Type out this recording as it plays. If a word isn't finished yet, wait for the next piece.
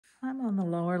on the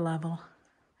lower level.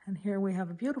 And here we have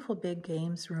a beautiful big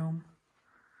games room.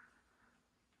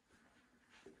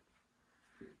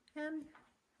 And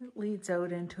it leads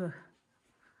out into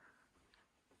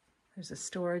there's a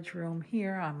storage room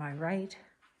here on my right.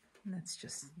 And that's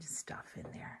just stuff in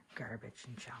there, garbage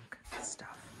and junk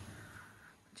stuff,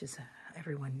 which is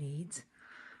everyone needs.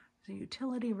 There's a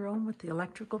utility room with the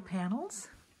electrical panels.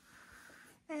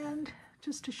 And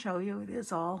just to show you, it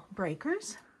is all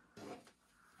breakers.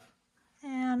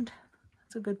 And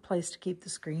it's a good place to keep the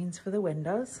screens for the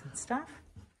windows and stuff.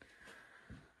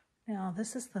 Now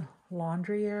this is the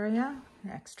laundry area,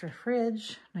 extra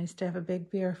fridge. Nice to have a big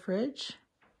beer fridge.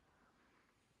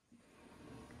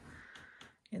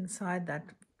 Inside that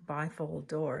bifold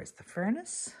door is the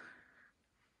furnace.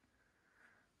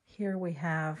 Here we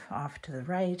have off to the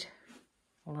right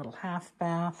a little half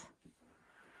bath,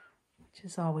 which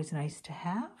is always nice to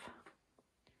have.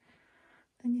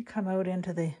 Then you come out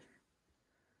into the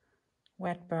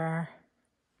wet bar.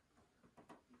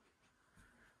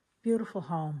 Beautiful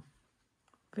home.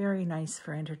 Very nice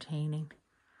for entertaining.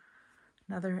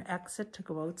 Another exit to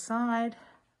go outside.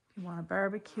 If you want to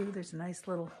barbecue, there's a nice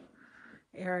little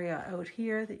area out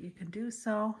here that you can do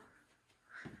so.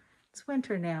 It's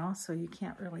winter now, so you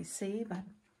can't really see, but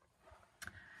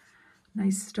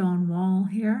nice stone wall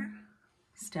here.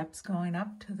 Steps going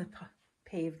up to the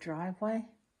paved driveway.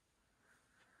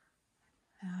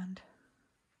 And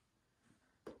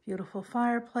beautiful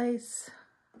fireplace,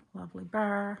 lovely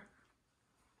bar.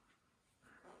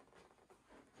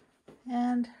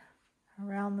 And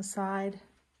around the side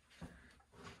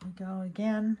we go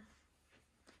again.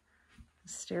 The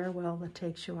stairwell that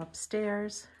takes you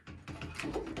upstairs.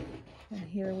 And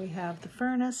here we have the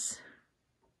furnace.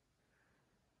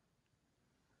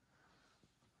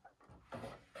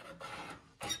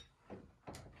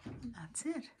 And that's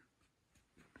it.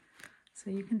 So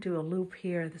you can do a loop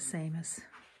here the same as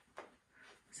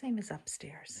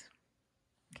upstairs.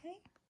 Okay?